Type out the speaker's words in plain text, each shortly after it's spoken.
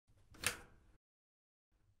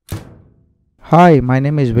Hi, my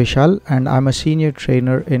name is Vishal and I'm a senior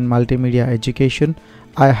trainer in multimedia education.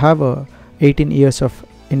 I have 18 years of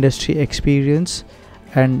industry experience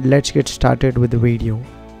and let's get started with the video.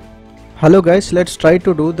 Hello guys, let's try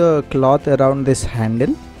to do the cloth around this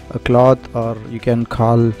handle. A cloth, or you can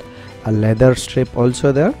call a leather strip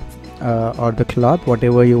also there, or the cloth,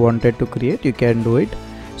 whatever you wanted to create, you can do it.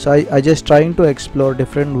 So I just trying to explore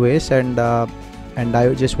different ways, and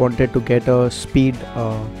I just wanted to get a speed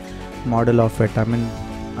model of it.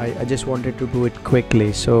 I just wanted to do it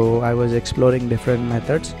quickly, so I was exploring different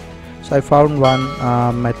methods. So I found one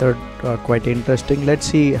method quite interesting. Let's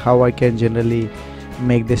see how I can generally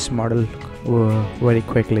make this model very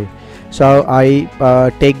quickly. So I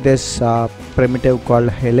take this primitive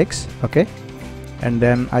called helix, okay, and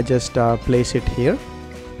then I just place it here,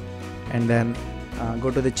 and then go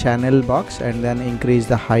to the channel box and then increase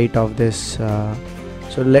the height of this.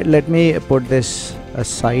 So let me put this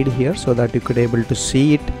aside here so that you could able to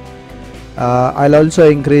see it. I'll also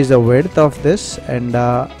increase the width of this, and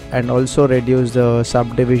also reduce the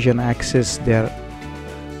subdivision axis there,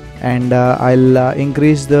 and I'll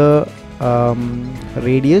increase the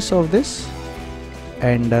radius of this,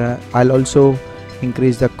 and I'll also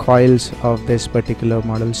increase the coils of this particular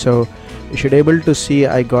model. So you should able to see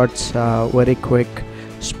I got very quick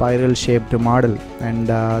spiral shaped model, and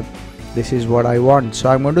this is what I want. So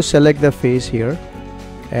I'm going to select the face here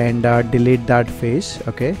and delete that face,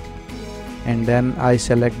 okay, and then I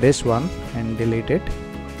select this one and delete it,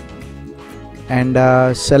 and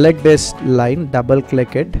select this line, double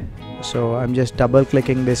click it. So I'm just double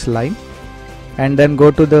clicking this line, and then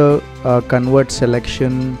go to the convert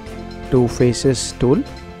selection to faces tool,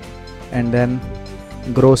 and then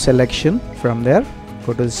grow selection. From there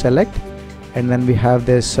go to the select, and then we have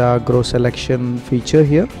this grow selection feature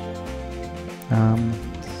here.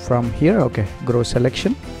 From here, okay, grow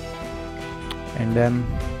selection, and then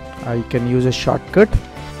I can use a shortcut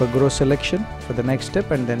for grow selection for the next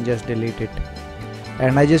step, and then just delete it.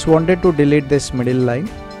 And I just wanted to delete this middle line,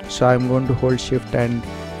 so I'm going to hold shift and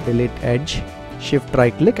delete edge, shift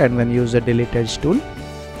right click, and then use the delete edge tool,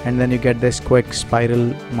 and then you get this quick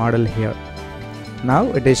spiral model here.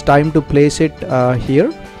 Now it is time to place it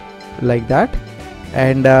here like that,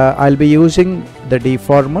 and I'll be using the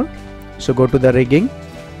deformer. So go to the rigging,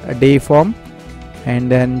 deform,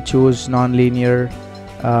 and then choose non-linear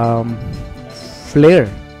flare,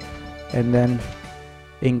 and then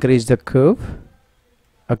increase the curve,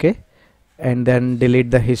 okay, and then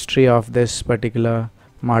delete the history of this particular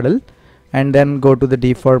model, and then go to the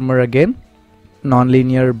deformer again,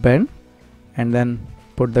 non-linear bend, and then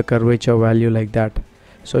put the curvature value like that.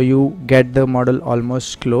 So you get the model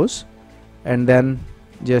almost close, and then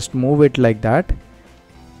just move it like that,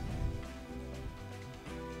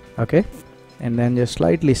 okay, and then just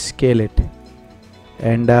slightly scale it,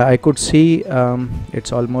 and I could see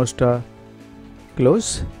it's almost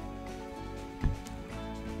close.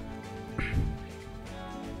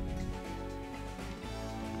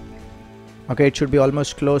 Okay, it should be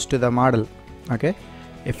almost close to the model. Okay,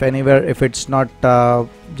 if it's not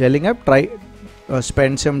gelling up, try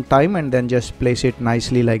spend some time and then just place it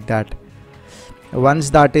nicely like that.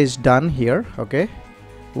 Once that is done here, okay,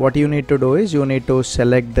 what you need to do is you need to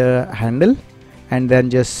select the handle and then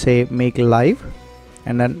just say make live,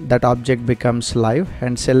 and then that object becomes live,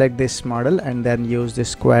 and select this model and then use the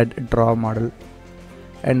squared draw model,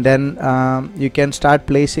 and then you can start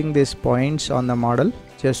placing these points on the model.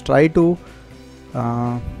 Just try to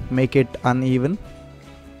make it uneven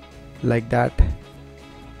like that.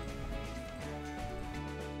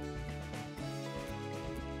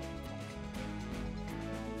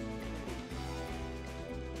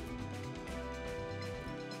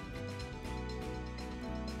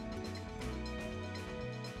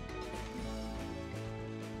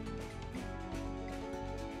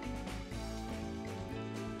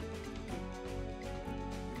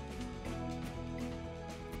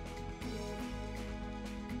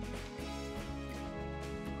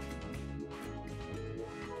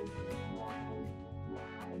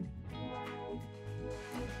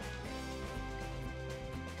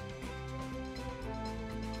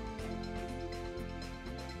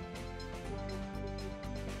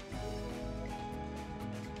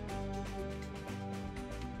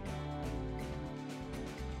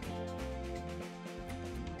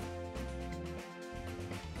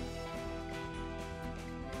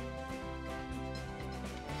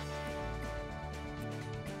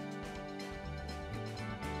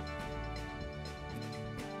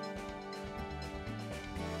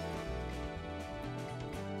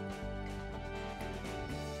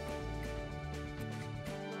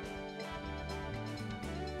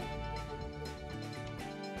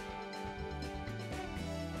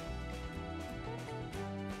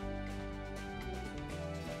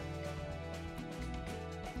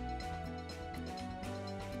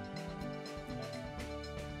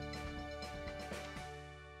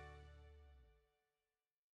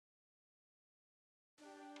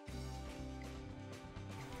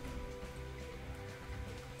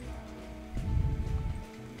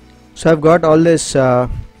 So I've got all this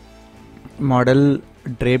model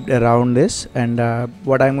draped around this, and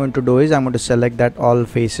what I'm going to do is I'm going to select that all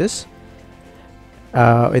faces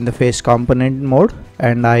in the face component mode,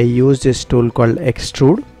 and I use this tool called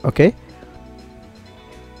Extrude. Okay,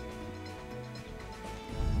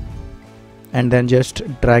 and then just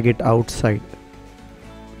drag it outside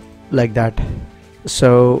like that.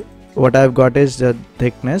 So what I've got is the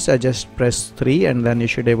thickness. I just press 3 and then you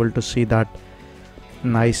should able to see that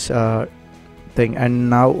nice thing. And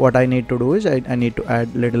now what I need to do is I need to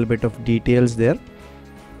add little bit of details there.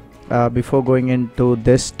 Before going into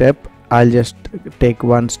this step, I'll just take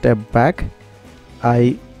one step back.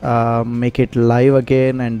 I make it live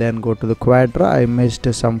again and then go to the quadra. I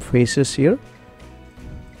missed some faces here.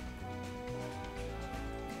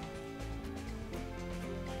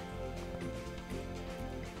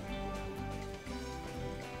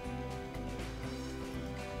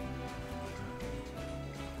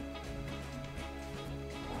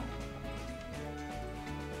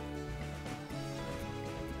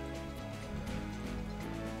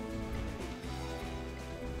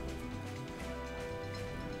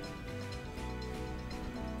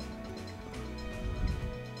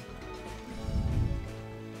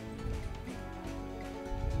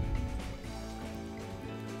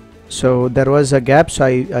 So there was a gap, so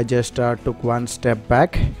I just took one step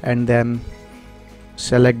back and then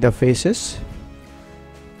select the faces,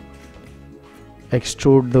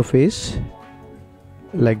 extrude the face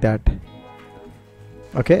like that.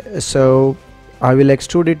 Okay, so I will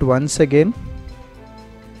extrude it once again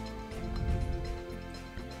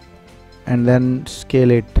and then scale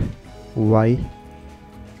it Y.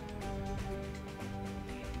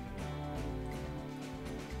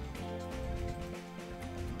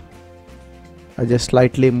 I just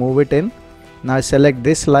slightly move it in. Now I select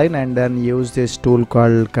this line and then use this tool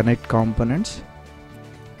called connect components,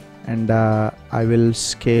 and I will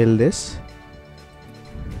scale this.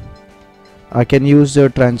 I can use the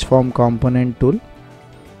transform component tool.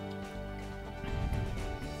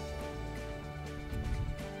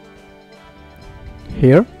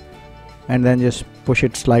 Here, and then just push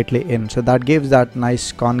it slightly in, so that gives that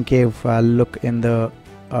nice concave look in the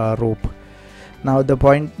rope. Now the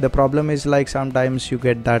problem is, like, sometimes you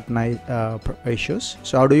get that nice issues.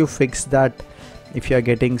 So how do you fix that if you are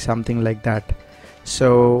getting something like that?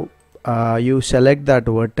 So you select that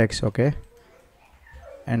vertex, okay,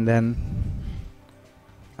 and then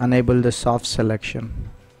enable the soft selection.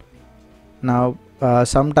 Now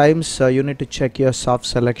sometimes you need to check your soft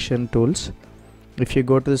selection tools. If you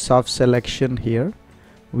go to the soft selection here,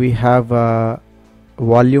 we have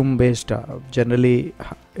volume based. Generally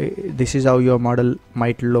this is how your model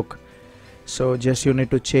might look, so just you need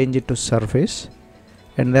to change it to surface,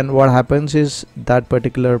 and then what happens is that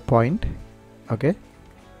particular point, okay,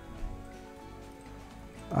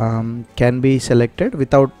 can be selected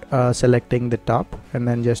without selecting the top, and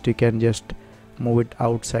then just you can just move it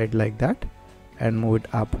outside like that and move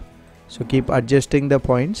it up. So keep adjusting the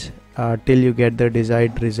points till you get the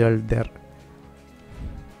desired result there.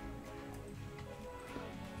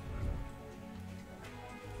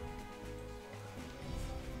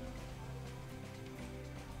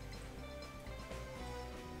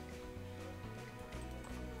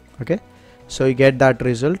 Okay, so you get that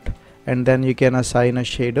result, and then you can assign a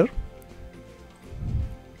shader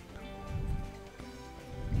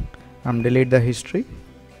and delete the history.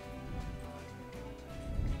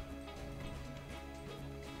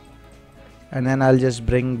 And then I'll just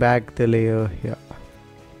bring back the layer here,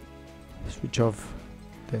 switch off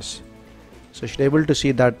this, so you should be able to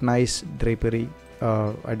see that nice drapery.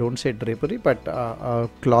 I don't say drapery, but a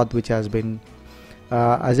cloth which has been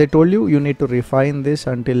as I told you, you need to refine this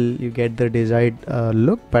until you get the desired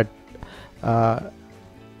look, but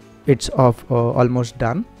it's almost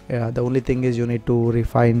done. The only thing is you need to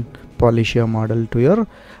refine, polish your model to your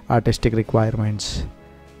artistic requirements.